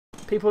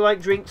People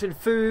like drinks and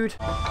food.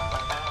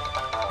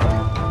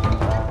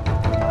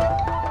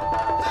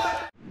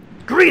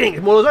 Greetings,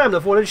 Maulers, I am the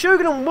Fallen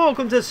Shogun and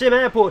welcome to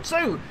SimAirport.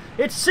 So,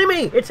 it's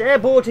Simmy, it's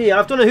Airport here.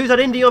 I've done a Who's That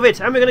Indie of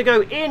it and we're going to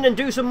go in and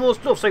do some more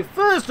stuff. So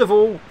first of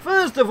all,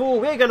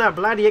 we're going to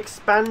bloody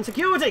expand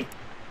security.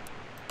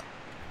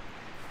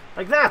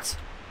 Like that.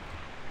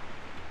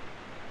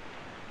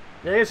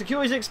 There,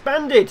 security's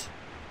expanded.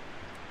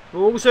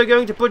 We're also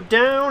going to put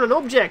down an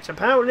object.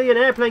 Apparently an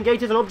airplane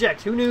gate is an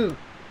object. Who knew?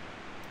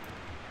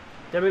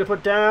 Then we're going to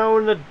put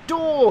down a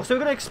door. So we're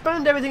going to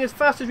expand everything as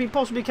fast as we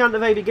possibly can at the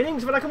very beginning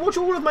so that I can watch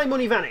all of my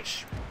money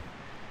vanish.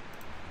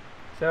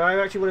 So I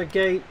actually want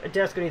a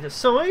desk on either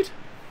side.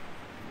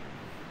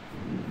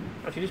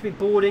 Actually, just be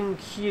boarding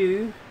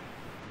queue.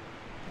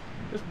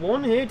 Just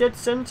one here, dead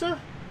centre.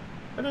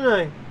 I don't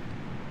know.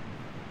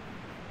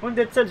 One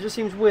dead centre just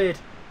seems weird.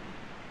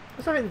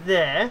 Let's have it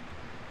there.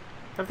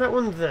 Have that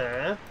one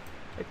there.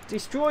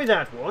 Destroy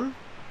that one.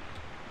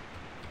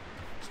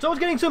 Start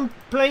getting some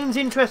planes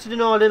interested in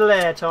our little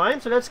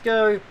airtime. So let's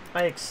go.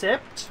 I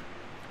accept.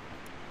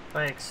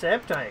 I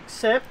accept. I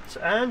accept.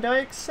 And I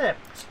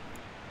accept.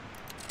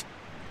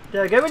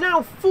 There we go. We're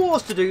now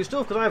forced to do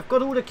stuff because I've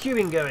got all the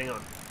queuing going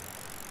on.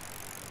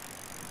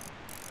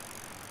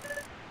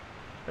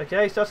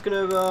 Okay, so that's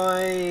going to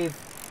arrive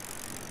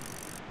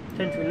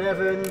 10 to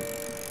 11.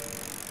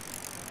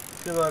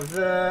 It's going to arrive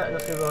there, and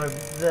that's going to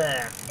arrive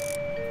there.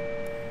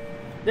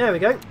 There we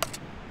go.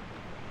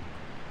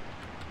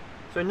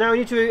 So now we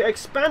need to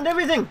expand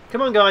everything.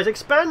 Come on, guys.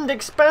 Expand,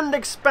 expand,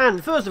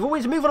 expand. First of all, we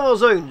need to move one of our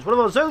zones. One of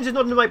our zones is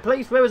not in the right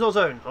place. Where is our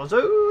zone? Our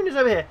zone is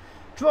over here.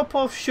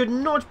 Drop-off should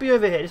not be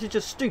over here. This is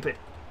just stupid.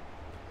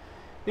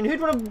 I mean,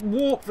 who'd want to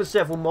walk for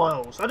several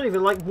miles? I don't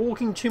even like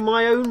walking to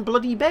my own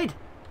bloody bed.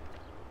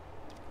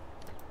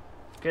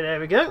 Okay, there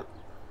we go.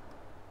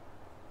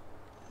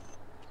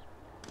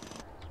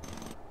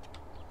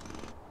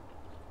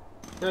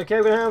 Okay,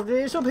 we're going to have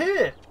this up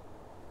here.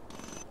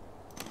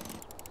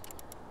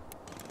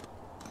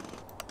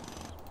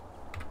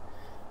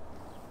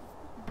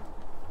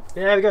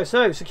 There we go.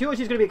 So,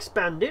 security is going to be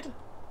expanded.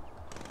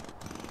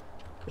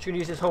 Which going to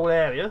use this whole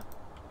area.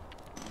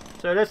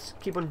 So let's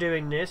keep on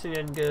doing this and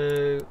then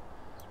go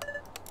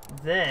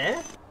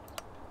there.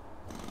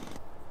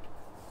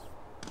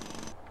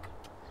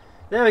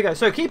 There we go.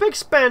 So keep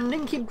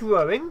expanding, keep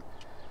growing.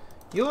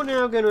 You're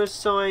now going to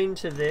assign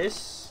to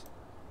this.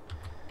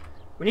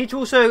 We need to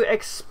also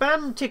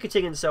expand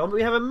ticketing and so on, but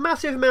we have a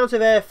massive amount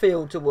of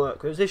airfield to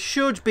work with. This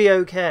should be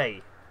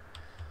okay.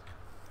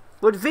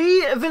 But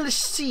we will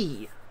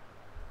see.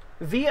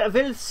 We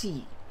will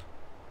see.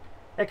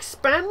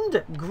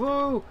 Expand,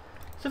 grow.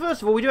 So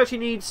first of all, we do actually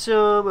need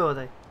some. Where are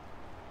they?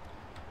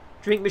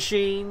 Drink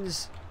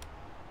machines.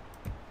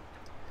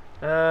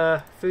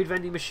 Food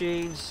vending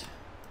machines.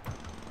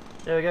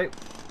 There we go.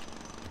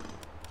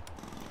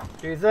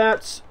 Do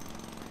that.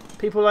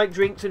 People like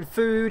drinks and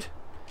food.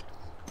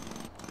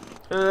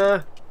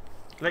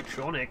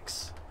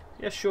 Electronics.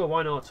 Yeah, sure,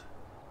 why not?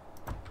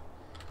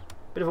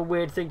 Bit of a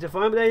weird thing to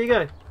find, but there you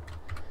go.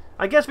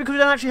 I guess because we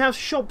don't actually have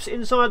shops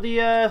inside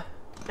the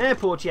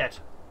airport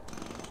yet.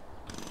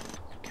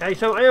 Okay,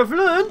 so I have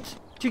learnt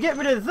to get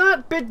rid of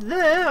that bit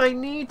there, I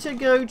need to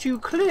go to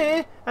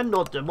clear and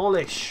not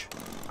demolish.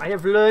 I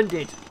have learned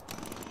it.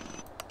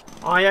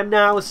 I am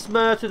now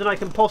smarter than I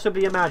can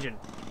possibly imagine.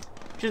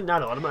 Which isn't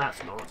that odd, I'm not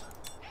that smart.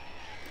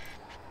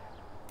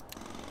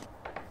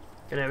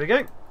 Okay, there we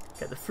go.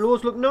 Get the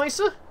floors look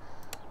nicer.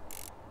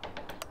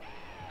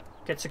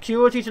 Get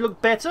security to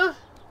look better.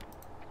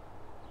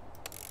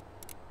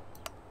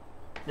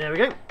 There we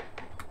go.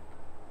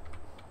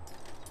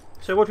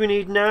 So what we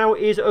need now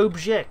is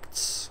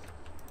objects.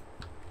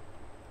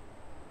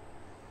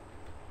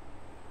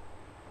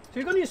 So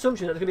we've got the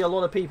assumption that there's going to be a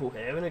lot of people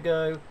here. We're going to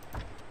go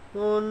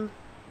 1,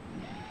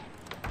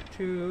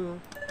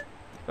 2...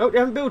 Oh, they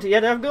haven't built it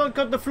yet. They haven't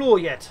got the floor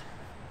yet.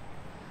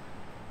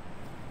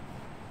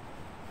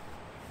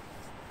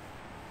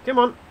 Come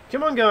on.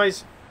 Come on,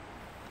 guys.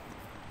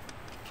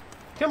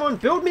 Come on,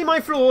 build me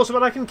my floor so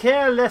that I can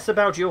care less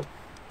about you.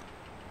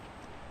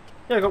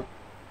 There we go.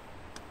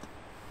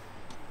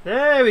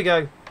 There we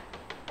go.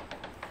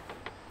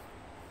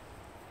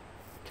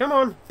 Come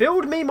on,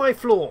 build me my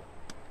floor.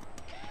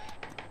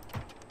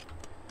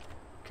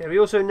 Okay, we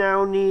also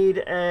now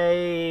need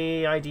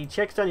a ID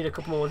check. I need a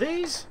couple more of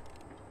these.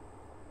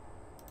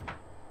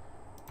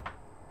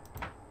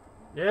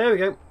 There we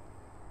go.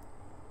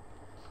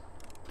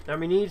 And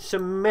we need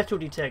some metal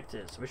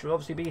detectors, which will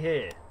obviously be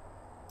here.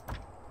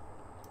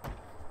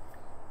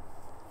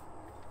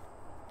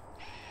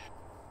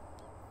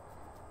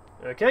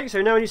 Okay,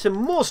 so now we need some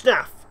more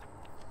staff.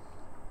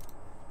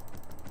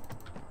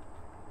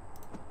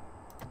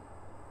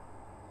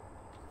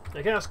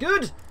 Okay, that's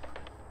good.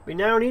 We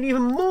now need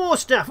even more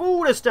staff,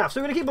 all the staff. So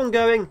we're going to keep on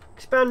going,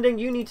 expanding.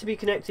 You need to be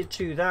connected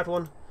to that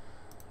one.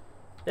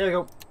 There we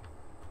go.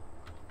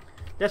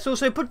 Let's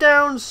also put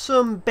down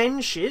some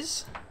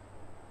benches.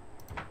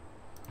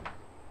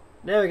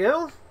 There we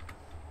go.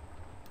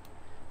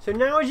 So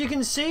now, as you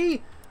can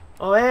see,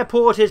 our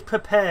airport is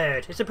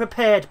prepared. It's a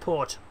prepared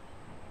port.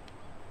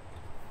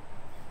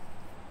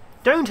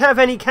 Don't have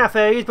any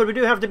cafes, but we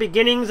do have the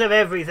beginnings of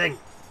everything.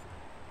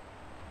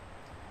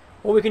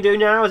 All we can do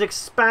now is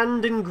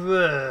expand and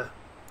grow.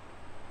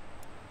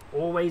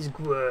 Always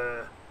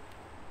grow.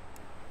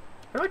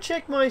 Can I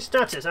check my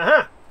status?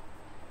 Aha!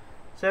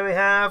 So we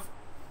have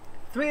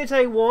 3 at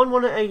A1,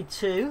 1 at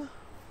A2.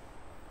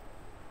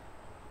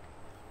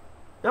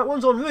 That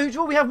one's en route.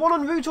 Oh, we have one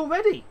en route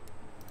already.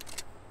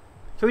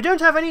 So we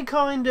don't have any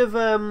kind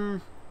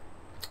of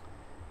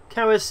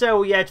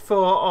carousel yet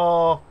for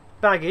our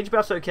baggage, but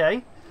that's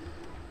okay.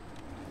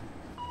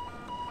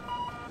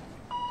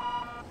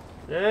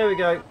 There we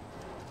go.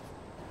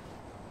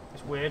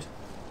 It's weird. Is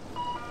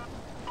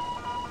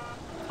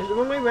it the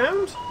wrong way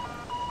round?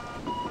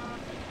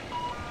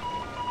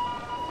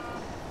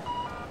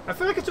 I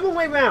feel like it's the wrong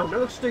way round. That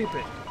looks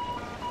stupid.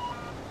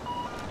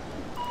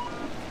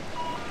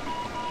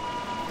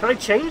 Can I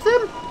change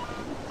them?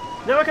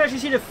 Now I can actually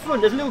see the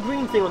front. There's a little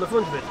green thing on the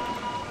front of it.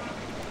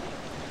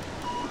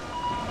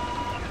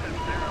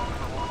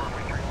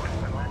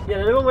 Yeah,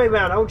 they're the wrong way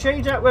round. I will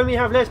change that when we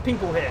have less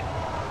people here.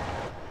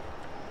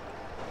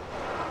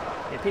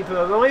 Yeah, people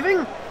are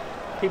arriving.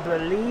 People are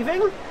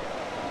leaving.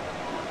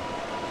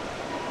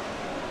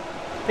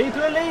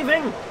 People are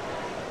leaving.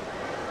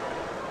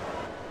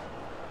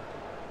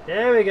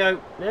 There we go.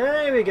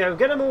 There we go.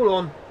 Get them all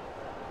on.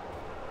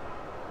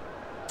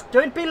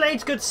 Don't be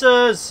late, good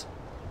sirs.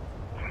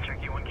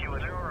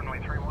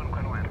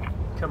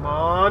 Come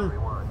on.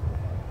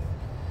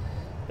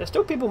 There's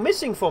still people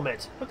missing from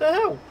it. What the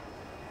hell?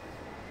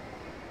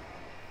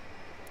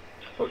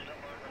 Oh.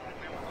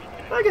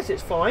 I guess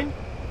it's fine.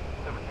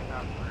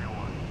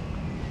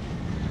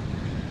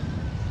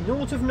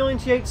 North of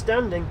 98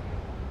 standing.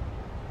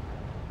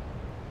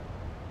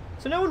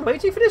 So no one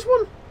waiting for this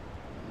one?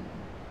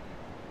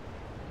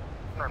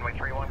 Runway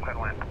 31, clear to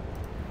land.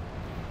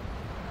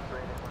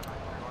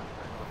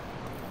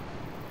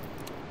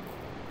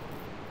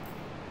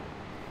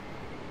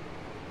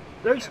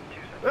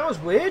 That was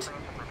weird.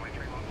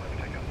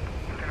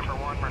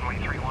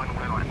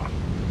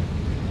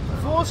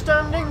 4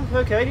 standing.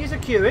 Okay, these are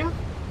queuing.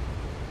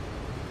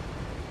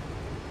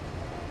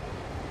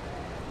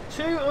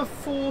 2 of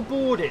 4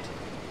 boarded.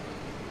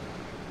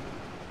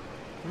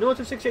 North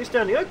of 68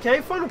 standing.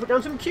 Okay, fine. We'll put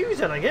down some queues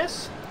then, I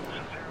guess.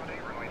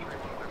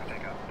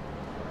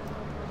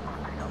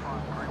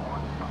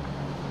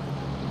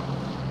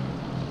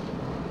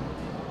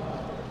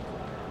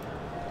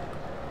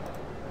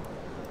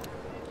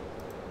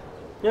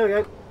 There we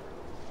go.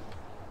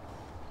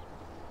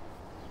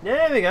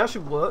 There we go, that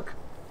should work.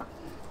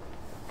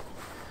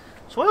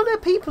 So why aren't there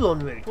people en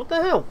route? What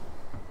the hell?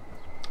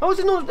 Oh,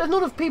 there's not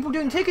enough people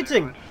doing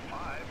ticketing.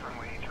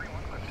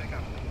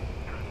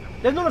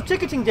 There's not enough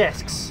ticketing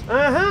desks.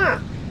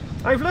 Aha!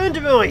 I've learned.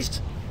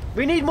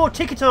 We need more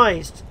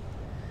ticketized.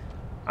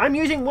 I'm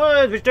using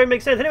words which don't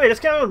make sense. Anyway, let's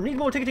go on. Need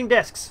more ticketing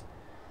desks.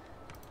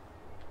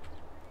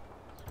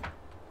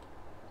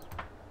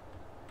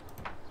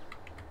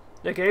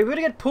 Okay, we're going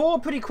to get poor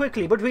pretty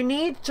quickly, but we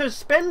need to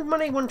spend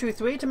money, 1, 2,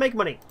 3, to make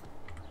money.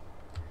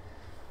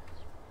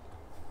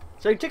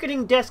 So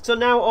ticketing desks are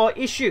now our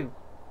issue.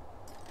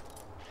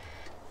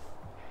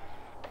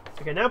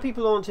 Okay, now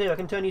people aren't here. I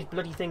can turn these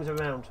bloody things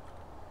around.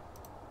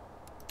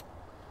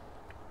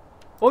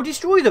 Or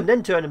destroy them,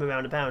 then turn them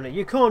around, apparently.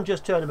 You can't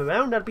just turn them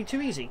around. That'd be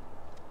too easy.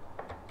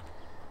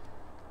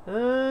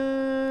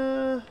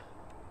 Do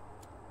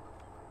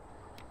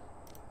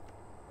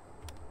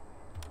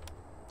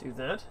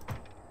that.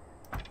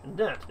 And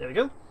that. There we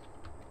go.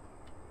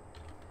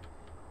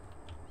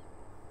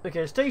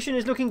 Okay, the station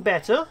is looking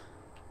better.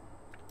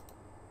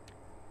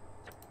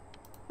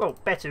 Well,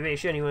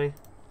 better-ish anyway.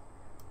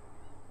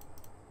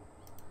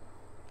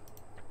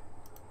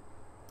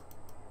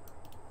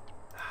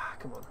 Ah,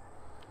 come on.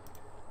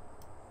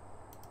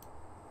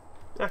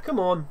 Ah, come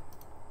on.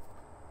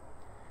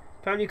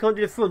 Apparently you can't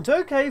do the front.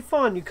 Okay,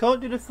 fine, you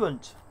can't do the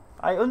front.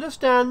 I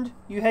understand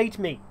you hate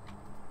me.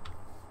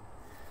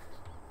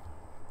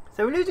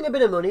 So we're losing a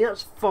bit of money,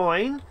 that's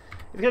fine.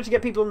 If we can actually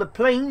get people on the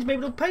planes,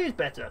 maybe they'll pay us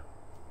better.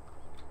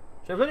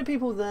 So if only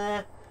people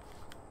there,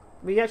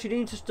 we actually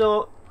need to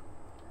start...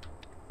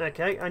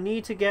 Okay, I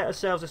need to get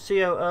ourselves a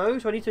COO,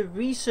 so I need to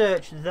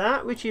research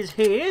that, which is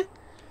here.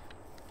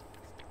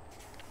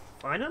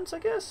 Finance, I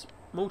guess?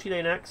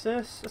 Multi-lane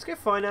access. Let's go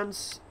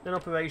finance, then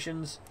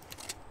operations.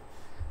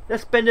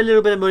 Let's spend a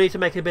little bit of money to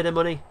make a bit of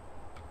money.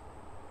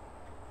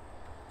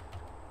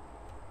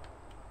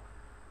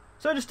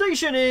 So the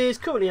station is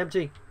currently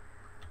empty.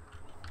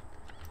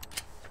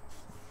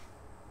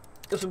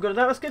 Got some good at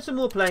that. Let's get some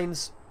more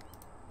planes.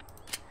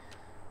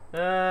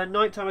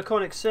 Nighttime I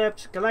can't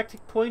accept.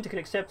 Galactic Point I can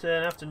accept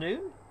an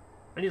afternoon.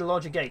 I need a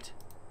larger gate.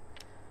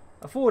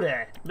 A forward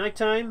air.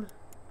 Nighttime.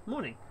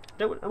 Morning.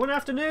 I want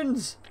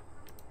afternoons.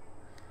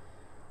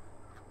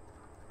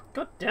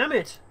 God damn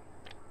it.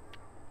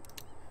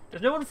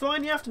 Does no one fly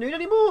in the afternoon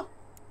anymore?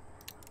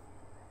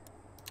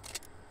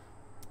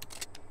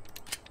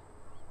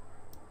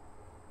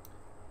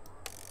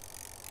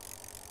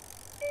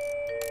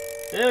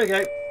 There we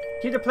go.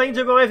 Keep the planes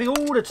arriving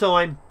all the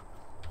time.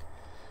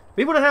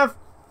 We want to have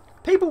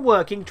People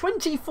working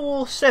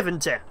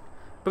 24/70.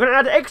 We're going to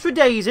add extra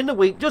days in the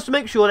week just to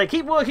make sure they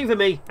keep working for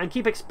me and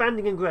keep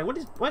expanding and growing.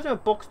 Why is there a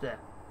box there?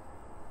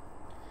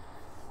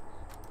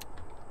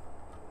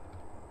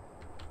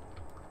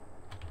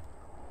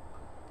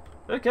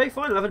 Okay,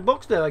 fine, I'll have a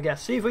box there, I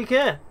guess. See if we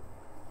care.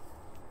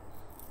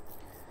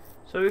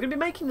 So we're going to be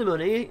making the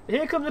money.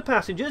 Here come the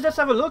passengers. Let's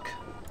have a look.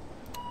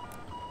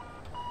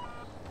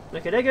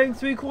 Okay, they're going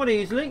through quite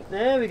easily.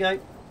 There we go.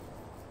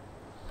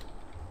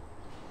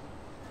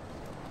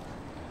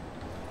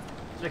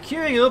 So they're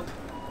queuing up.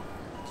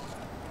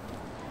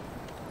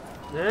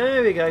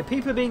 There we go.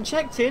 People are being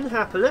checked in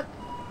happily.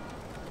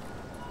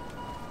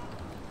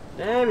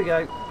 There we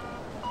go.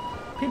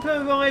 People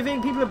are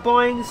arriving. People are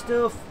buying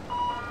stuff.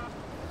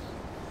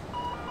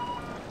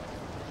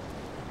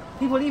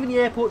 People leaving the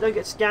airport don't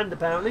get scanned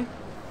apparently.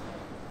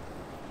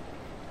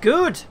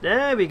 Good.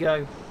 There we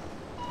go.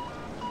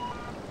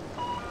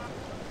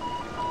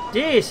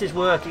 This is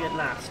working at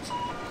last.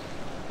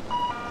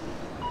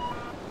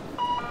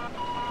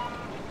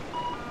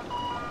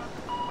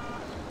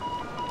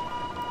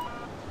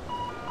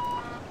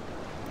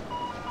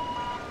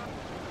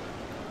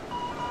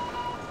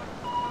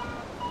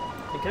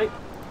 Okay.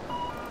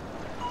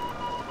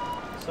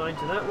 Assign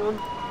to that one.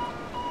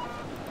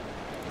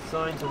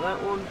 Assign to that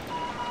one.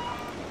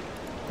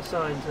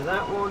 Assign to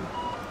that one.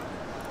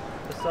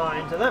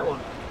 Assign to that one.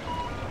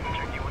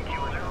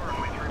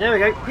 There we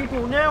go.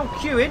 People now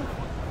queuing.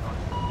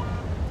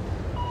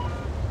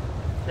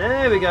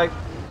 There we go.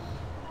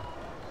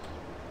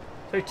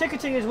 So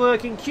ticketing is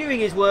working, queuing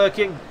is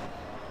working.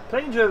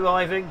 Planes are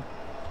arriving.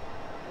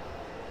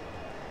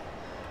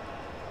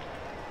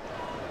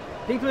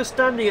 People are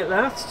standing at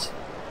last.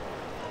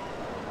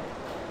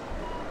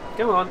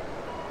 Come on.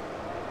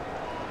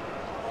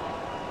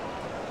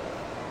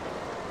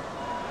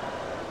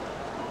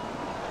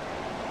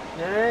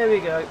 There we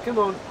go. Come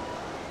on.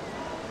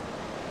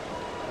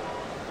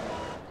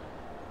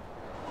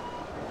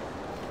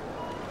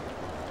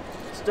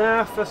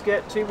 Staff. Let's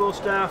get 2 more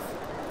staff.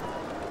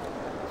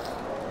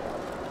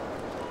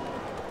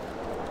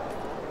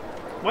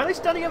 Why are they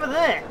standing over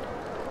there?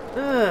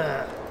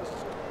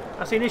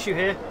 I see an issue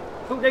here.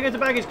 Oh, there goes the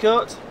baggage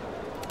cart.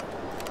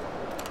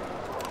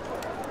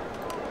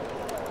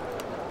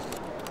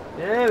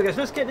 There we go. So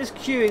let's get this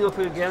queuing up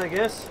again, I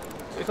guess.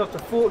 It cost a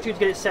fortune to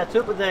get it set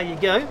up, but there you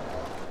go.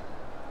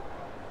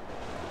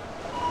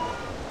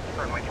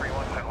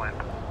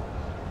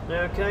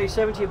 Okay,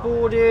 70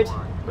 boarded.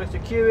 Most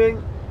of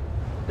queuing.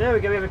 There we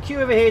go. We have a queue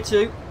over here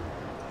too.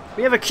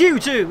 We have a queue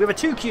too. We have a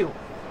 2 queue.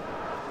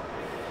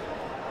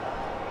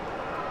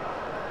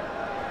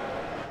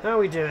 How are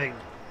we doing?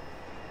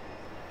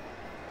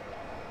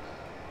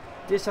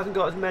 This hasn't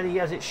got as many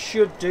as it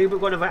should do, but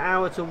we've got another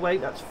hour to wait.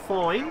 That's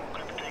fine.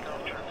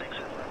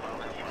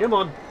 Come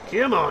on.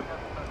 Come on.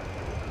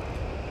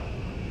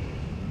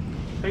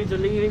 Planes are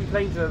leaving.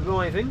 Planes are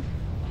arriving.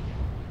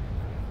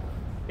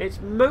 It's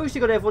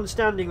mostly got everyone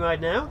standing right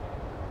now.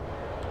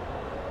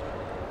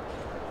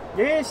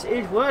 This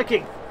is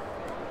working.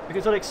 We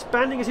can start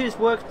expanding as soon as this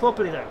works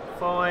properly though.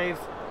 5,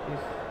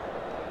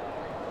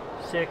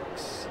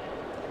 6.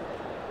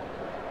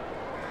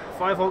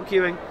 5 aren't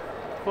queuing.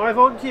 5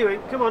 aren't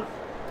queuing. Come on.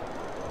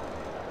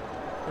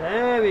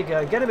 There we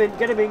go. Get him in,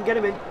 get him in, get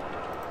him in.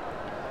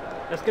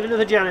 Let's get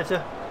another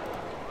janitor.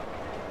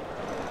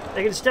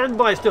 They can stand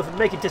by stuff and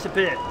make it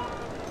disappear.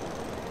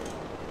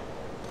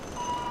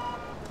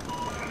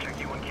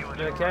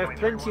 Okay,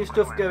 plenty of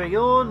stuff going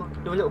on.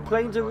 Another little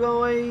plane's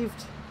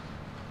arrived.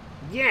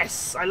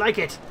 Yes, I like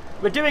it.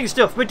 We're doing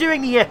stuff. We're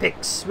doing the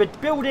epics. We're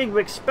building, we're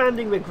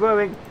expanding, we're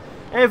growing.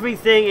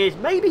 Everything is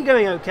maybe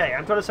going okay.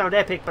 I'm trying to sound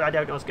epic, but I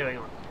don't know what's going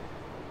on.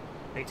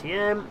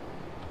 ATM.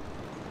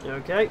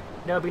 Okay,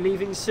 they'll be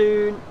leaving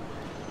soon.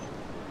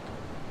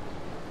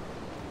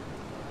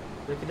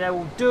 Look, they're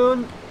all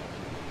done.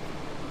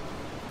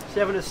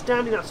 7 are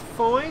standing, that's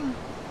fine.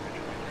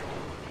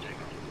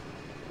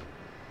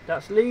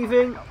 That's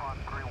leaving.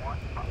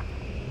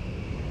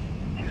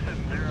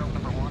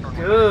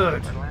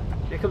 Good.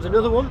 Here comes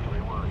another one.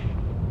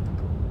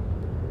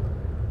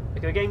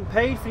 They're getting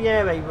paid for the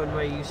air raid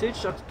runway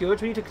usage. That's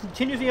good. We need to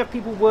continuously have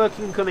people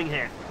working and coming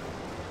here.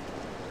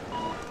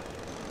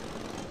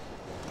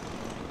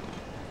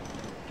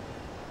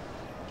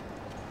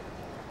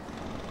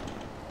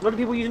 A lot of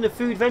people using the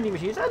food vending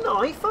machine. Is that an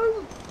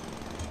iPhone?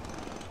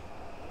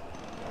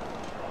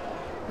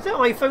 Is there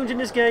iPhones in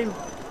this game?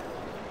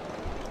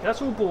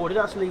 That's all boarded.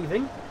 That's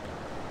leaving.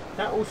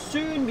 That will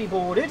soon be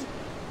boarded.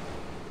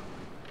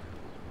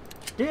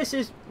 This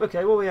is...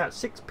 Okay, what are we at?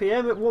 6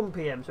 PM at 1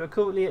 PM. So we're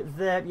currently at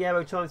the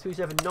Aero time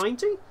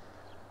 3790.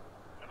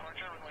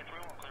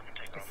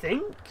 I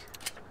think.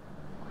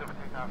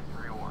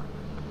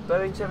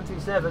 Boeing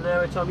 737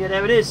 Aero time. Yeah,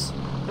 there it is.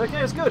 Okay,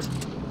 that's good.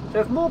 So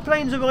if more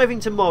planes arriving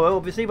tomorrow,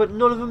 obviously, but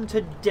none of them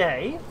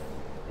today.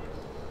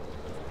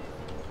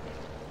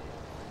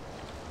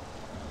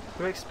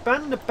 We'll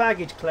expand the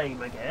baggage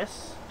claim, I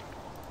guess.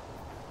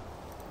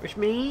 Which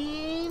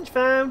means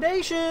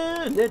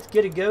foundation. Let's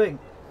get it going.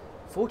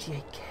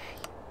 48k.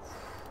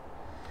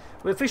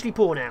 We're officially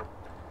poor now.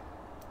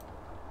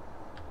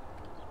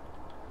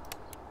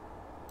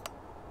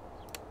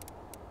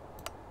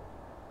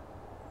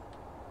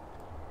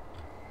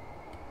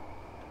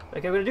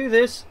 Okay, we're going to do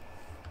this.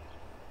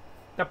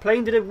 That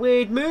plane did a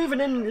weird move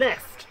and then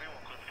left.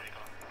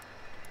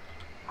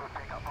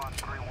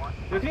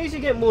 We can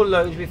easily get more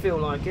loads if we feel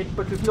like it,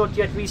 but we've not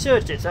yet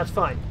researched it, so that's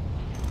fine.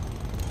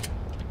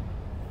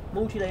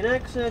 Multi-lane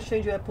access,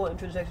 change your airport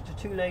entrance exit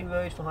to 2-lane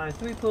roads for higher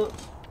throughput.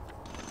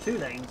 2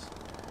 lanes.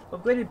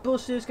 Upgraded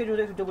buses, scheduled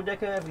extra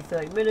double-decker every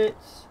 30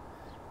 minutes.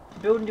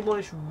 Build and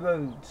demolish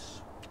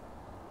roads.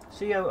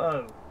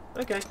 COO.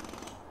 Okay.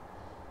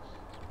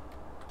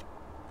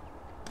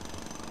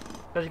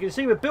 As you can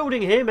see, we're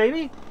building here,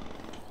 maybe.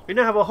 We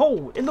now have a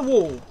hole in the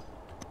wall.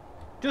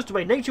 Just the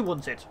way nature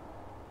wants it.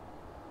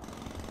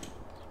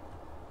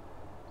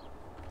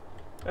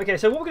 Okay,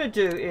 so what we're going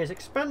to do is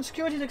expand.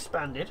 Security's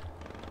expanded.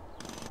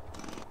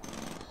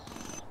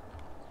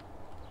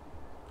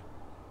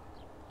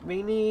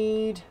 We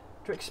need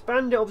to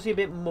expand it obviously a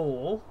bit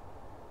more.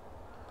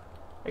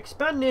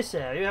 Expand this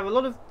area. We have a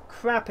lot of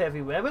crap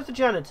everywhere. Where's the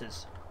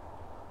janitors?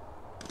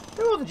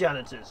 Where are the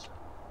janitors?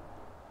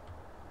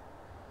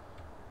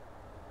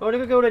 Oh, they're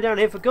going to go down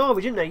here for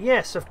garbage, didn't they?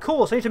 Yes, of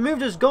course. I need to move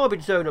this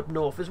garbage zone up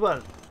north as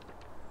well.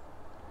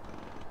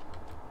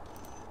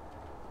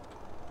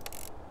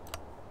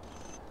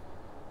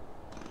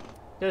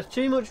 There's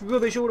too much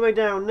rubbish all the way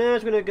down there.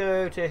 So we're going to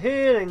go to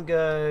here and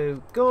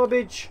go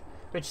garbage.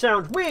 Which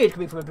sounds weird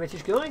coming from a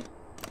British guy.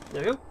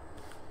 There we go.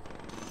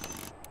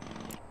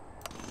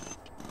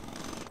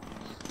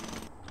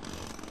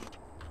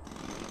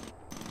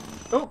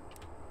 Oh!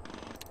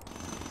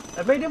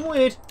 I've made him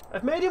weird.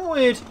 I've made him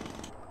weird.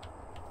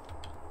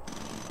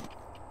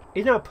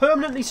 He's now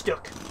permanently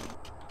stuck.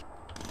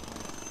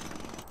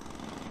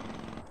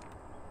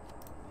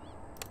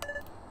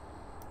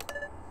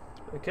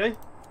 Okay,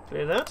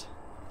 clear that.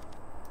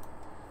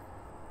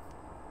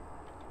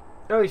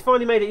 Oh, he's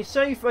finally made it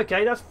safe.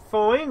 Okay, that's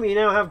fine. We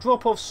now have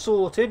drop-off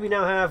sorted. We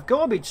now have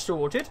garbage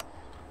sorted.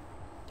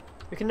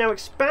 We can now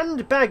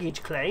expand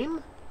baggage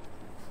claim.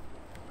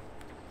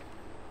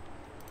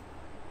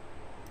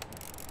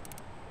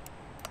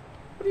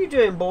 What are you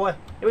doing, boy?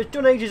 It was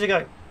done ages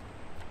ago.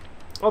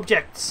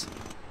 Objects.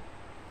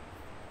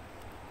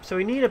 So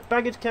we need a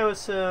baggage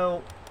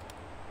carousel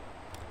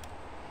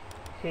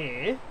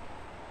here.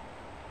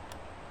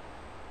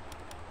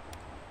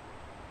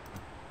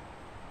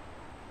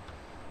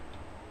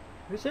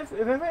 If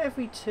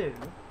every 2.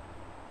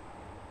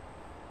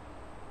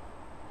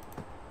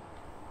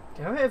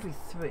 Go every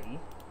 3.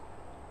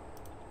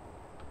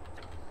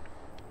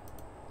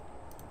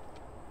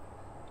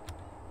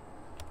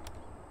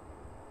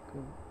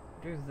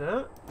 Do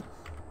that.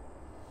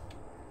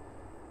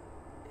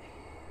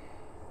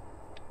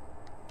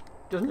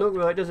 Doesn't look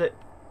right, does it?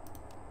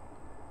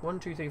 1,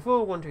 2, 3,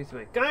 4. 1, 2,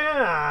 3.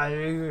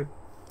 Go!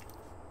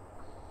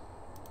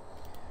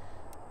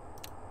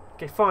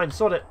 Okay, fine.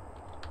 Sod it.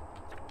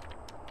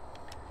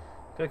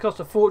 Going to cost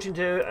a fortune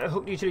to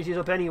hook the utilities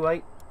up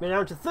anyway. We're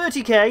down to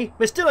 30k.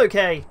 We're still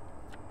okay.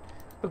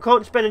 We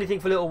can't spend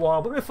anything for a little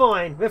while, but we're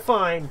fine. We're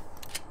fine.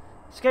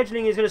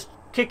 Scheduling is going to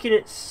kick in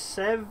at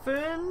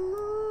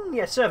 7.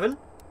 Yeah, 7.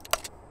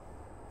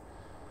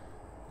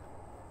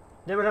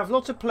 Then we'll have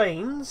lots of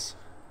planes.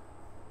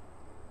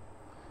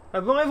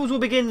 Arrivals will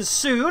begin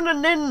soon,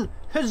 and then,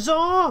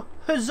 huzzah,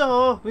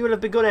 huzzah, we will have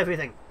begun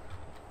everything.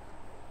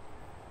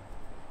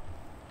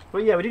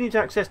 But yeah, we do need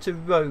access to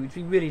roads.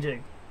 We really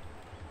do.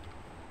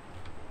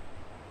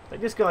 Like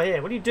this guy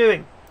here, what are you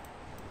doing?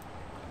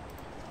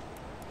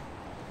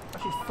 I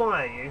should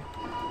fire you.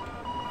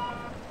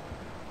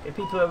 Okay,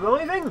 people are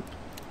arriving.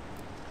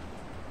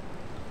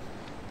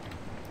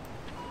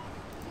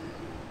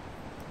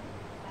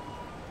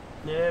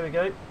 There we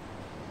go.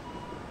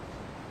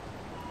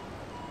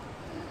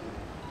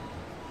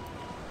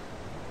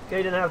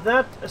 Okay, then have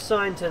that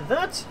assigned to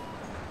that.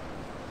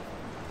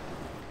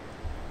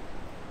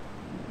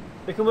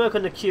 We can work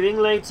on the queuing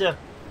later.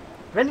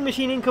 Vending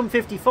machine income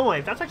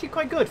 55. That's actually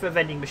quite good for a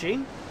vending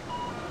machine.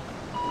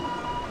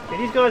 Okay,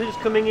 these guys are just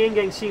coming in,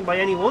 getting seen by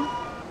anyone.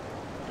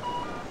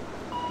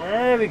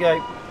 There we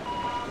go.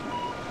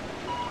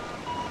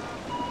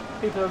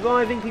 People are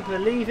arriving, people are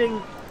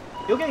leaving.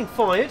 You're getting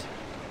fired.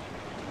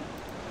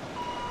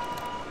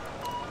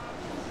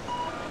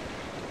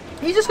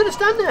 He's just going to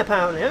stand there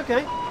apparently,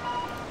 okay.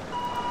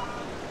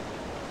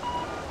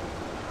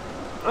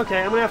 Okay,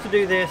 I'm going to have to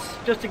do this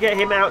just to get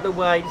him out of the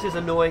way. This is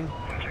annoying.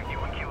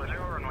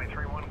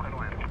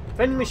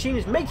 Vending machine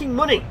is making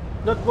money.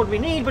 Not what we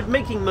need, but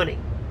making money.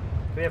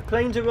 We have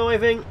planes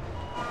arriving.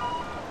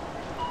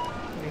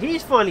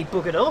 He's finally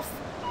buggered off.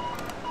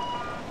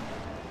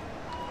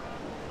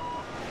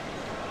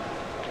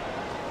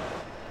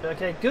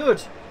 Okay,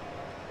 good.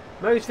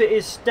 Most of it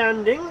is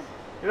standing.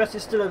 The rest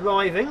is still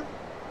arriving.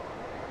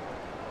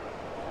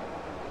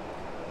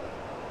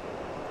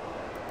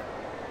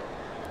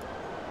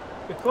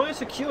 We're quite a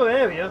secure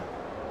area.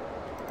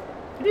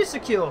 It is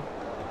secure.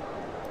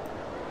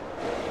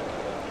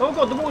 Oh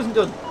god, the war isn't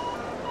done.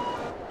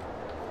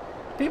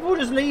 People are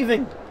just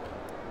leaving.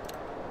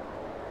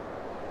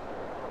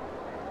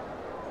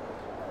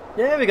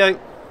 There we go.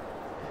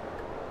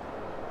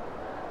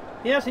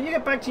 Yeah, so you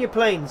get back to your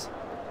planes.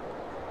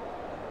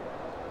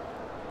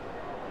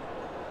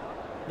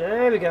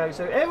 There we go.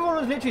 So everyone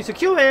was literally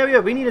secure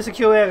area. We need a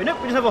secure area. Nope,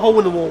 we just have a hole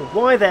in the wall.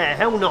 Why there?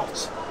 Hell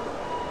not.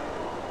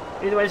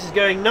 Either way, this is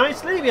going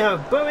nicely. We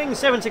have Boeing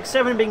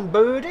 767 being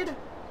birded.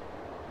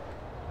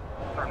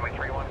 Runway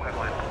 31, clear to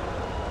land.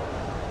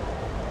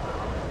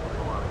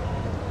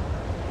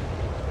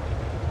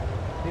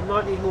 We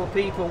might need more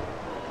people.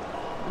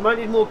 We might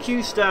need more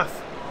queue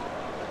staff.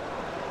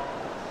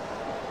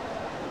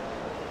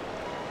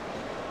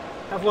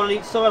 Have one on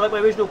each side like my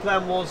original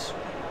plan was.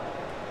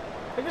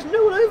 There's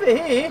no one over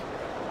here.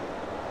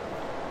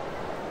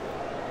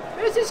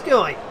 Where's this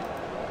guy?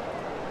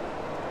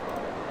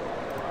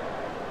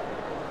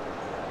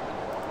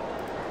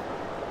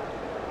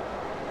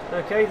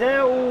 Okay,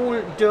 they're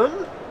all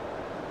done.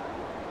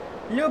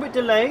 A little bit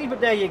delayed, but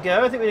there you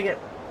go. I think we're going to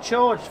get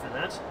charged for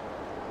that.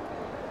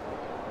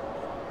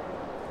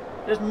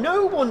 There's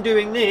no one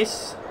doing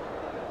this.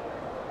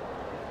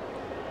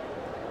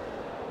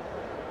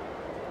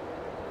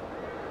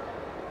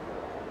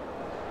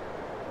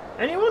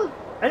 Anyone?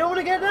 Anyone want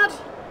to get that?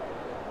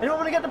 Anyone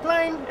want to get the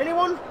plane?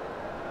 Anyone?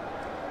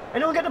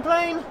 Anyone get the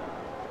plane?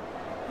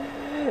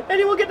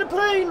 Anyone get the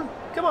plane?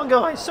 Come on,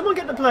 guys. Someone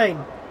get the plane.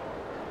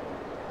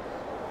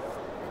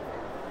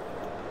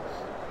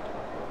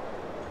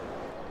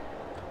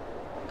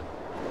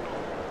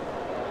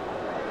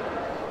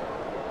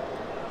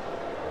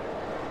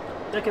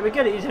 Okay, we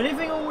get it. He's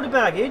delivering all the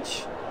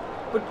baggage,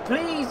 but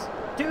please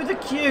do the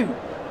queue.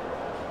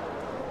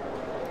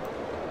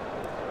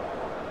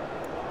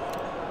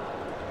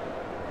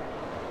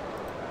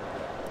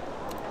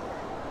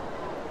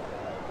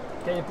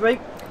 Okay,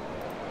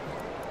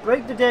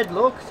 break the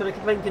deadlock so the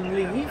plane can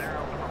leave.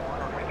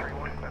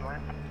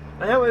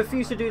 I don't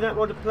refuse to do that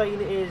while the plane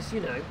is,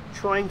 you know,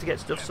 trying to get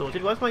stuff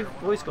sorted. Why's my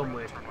voice gone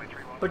weird?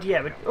 But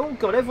yeah, oh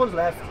god, everyone's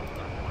left.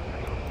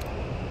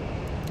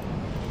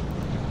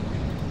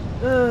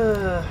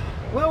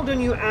 Well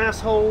done, you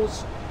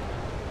assholes.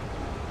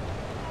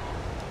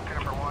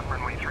 Number 1,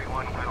 runway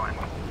 31, clear to land.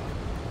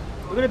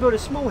 We're going to build a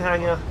small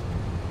hangar.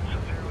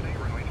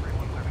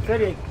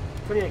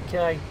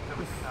 28k.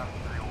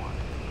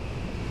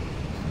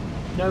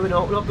 No, we're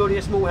not. We're not building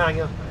a small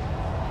hangar.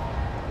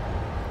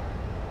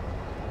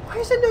 Why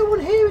is there no one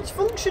here? It's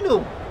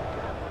functional.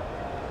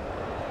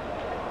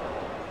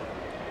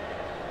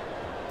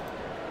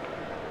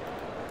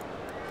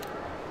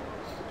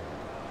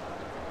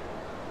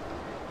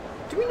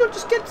 Do we not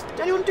just get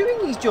anyone doing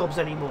these jobs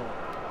anymore?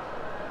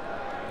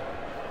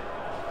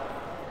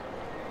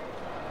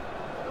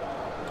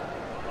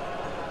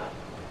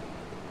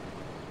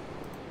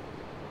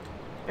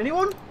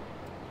 Anyone?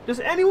 Does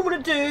anyone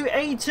want to do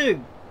A2?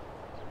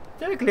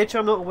 Is there a glitch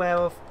I'm not aware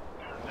of?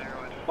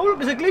 Oh look,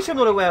 there's a glitch I'm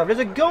not aware of. There's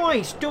a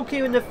guy stuck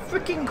here in the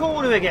freaking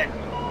corner again.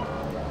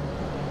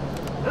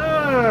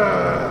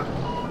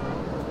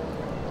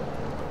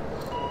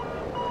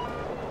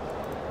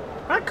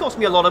 That cost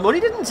me a lot of money,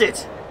 didn't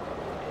it?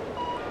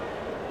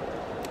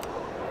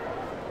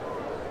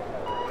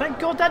 Thank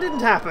God that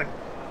didn't happen.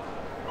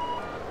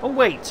 Oh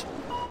wait.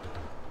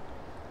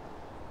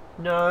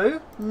 No,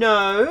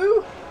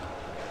 no.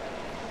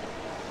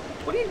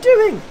 What are you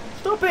doing?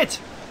 Stop it.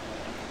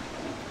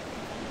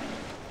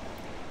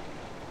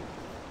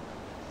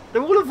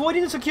 They're all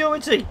avoiding the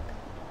security.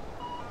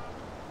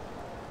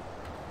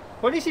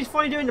 Well, at least he's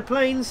finally doing the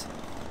planes.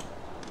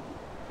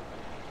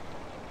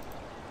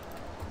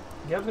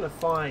 Yeah, I'm going to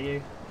fire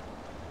you.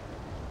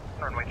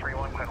 Runway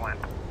 31, clear to land.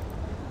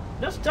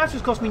 That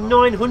just cost me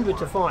 900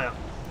 to fire.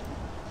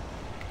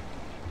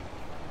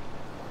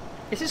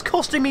 This is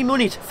costing me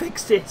money to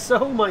fix this.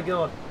 Oh my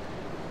god.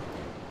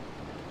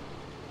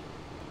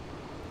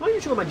 I'm not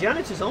even sure where my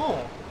janitors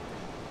are.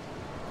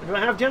 Do I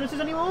have janitors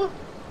anymore?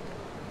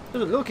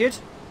 Doesn't look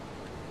it.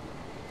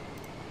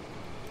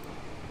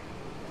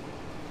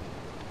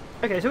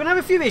 Okay, so we're going to have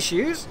a few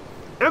issues,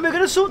 and we're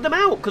going to sort them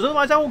out, because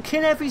otherwise I will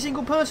kill every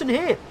single person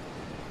here.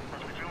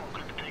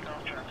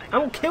 I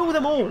will kill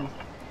them all.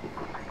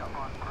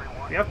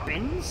 We have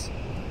bins.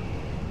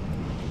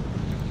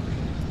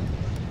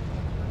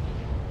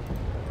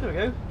 There we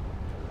go.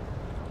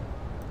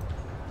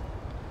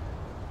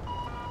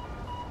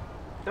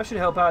 That should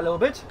help out a little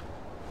bit.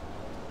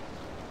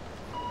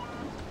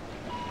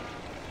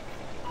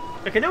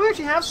 Okay, now we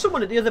actually have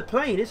someone at the other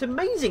plane. It's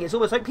amazing. It's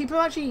almost like people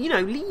are actually, you know,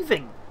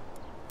 leaving.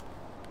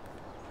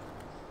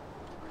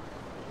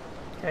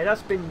 Okay,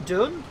 that's been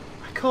done.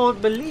 I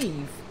can't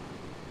believe.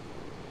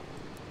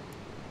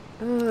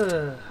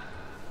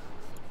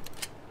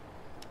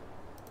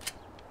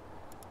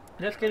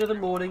 Let's get to the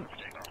morning.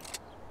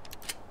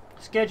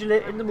 Schedule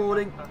it in the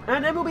morning,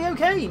 and then we'll be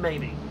okay,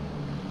 maybe.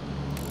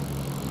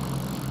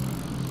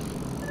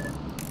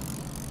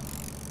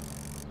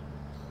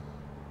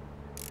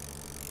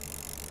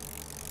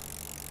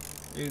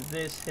 Do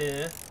this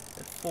here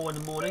at 4 in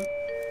the morning.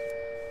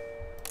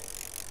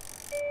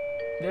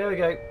 There we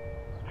go.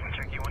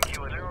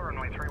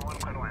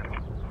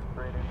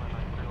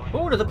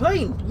 Oh, another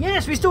plane!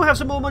 Yes, we still have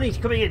some more money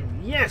coming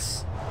in.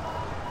 Yes!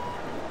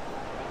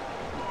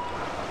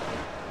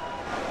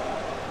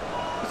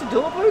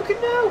 door broken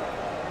now?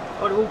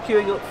 Oh, they're all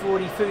queuing up for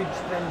the food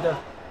vendor.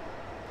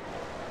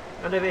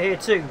 And over here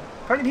too.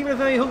 Apparently people are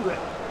very hungry.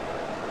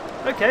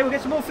 Okay, we'll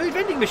get some more food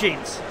vending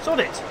machines. Sod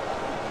it.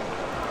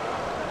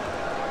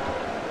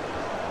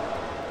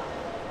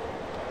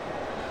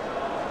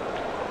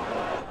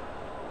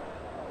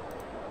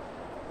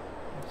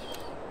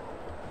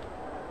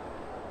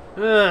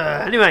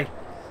 Anyway,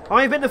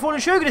 I've been the Fallen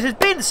Shogun. This has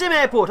been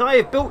SimAirport. I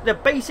have built the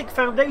basic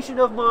foundation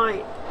of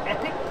my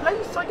epic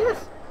place, I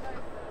guess.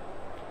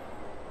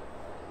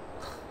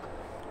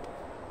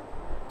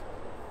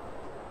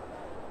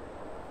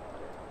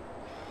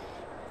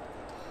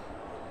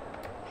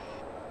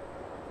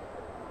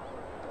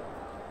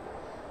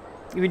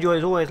 If you enjoy,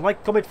 as always,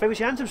 like, comment, favourite,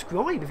 share and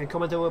subscribe. If you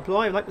comment or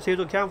reply, I'd like to see us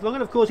on count for long.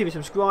 And of course, if you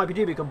subscribe, you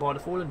do become part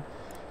of the Fallen.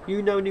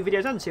 You know new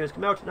videos and series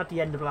come out. And at the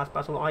end of the last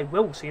battle, I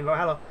will see you in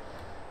Valhalla.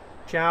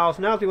 Ciao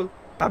for now, people.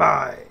 Bye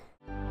bye.